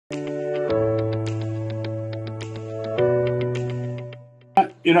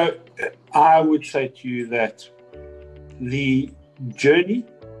You know, I would say to you that the journey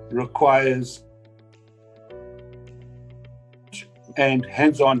requires and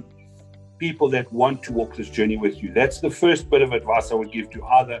hands-on people that want to walk this journey with you. That's the first bit of advice I would give to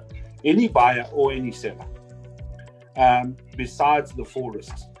either any buyer or any seller. Besides the 4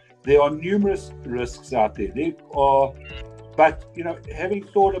 risks, there are numerous risks out there. But you know, having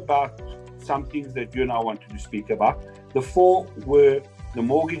thought about some things that you and I wanted to speak about, the 4 were the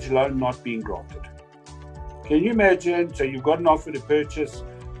mortgage loan not being granted. Can you imagine? So you've got an offer to purchase.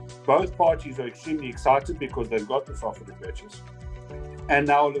 Both parties are extremely excited because they've got this offer to purchase. And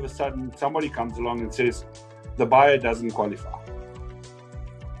now all of a sudden, somebody comes along and says, the buyer doesn't qualify.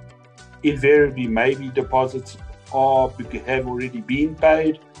 Invariably, maybe deposits have already been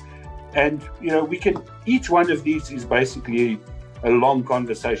paid. And, you know, each one of these is basically a long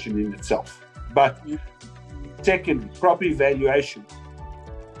conversation in itself. But secondly, property valuation,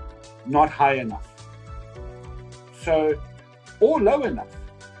 not high enough. So, or low enough.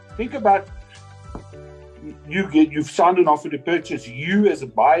 Think about, you've signed an offer to purchase. You as a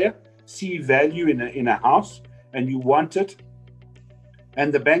buyer see value in a house and you want it.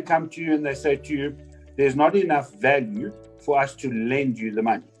 And the bank come to you and they say to you, there's not enough value for us to lend you the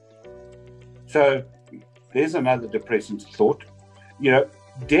money. So there's another depressing thought. You know,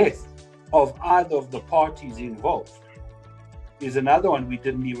 death of either of the parties involved is another one we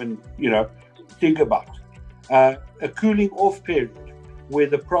didn't even, think about. A cooling off period where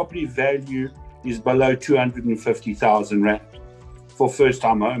the property value is below 250,000 Rand for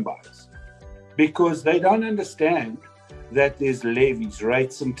first-time home buyers, because they don't understand that there's levies,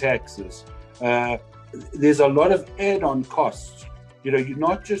 rates and taxes. There's a lot of add-on costs. You know, you're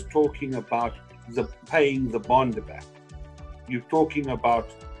not just talking about paying the bond back. You're talking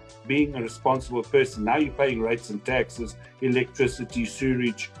about being a responsible person. Now you're paying rates and taxes, electricity,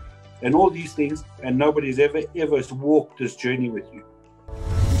 sewage, and all these things, and nobody's ever walked this journey with you.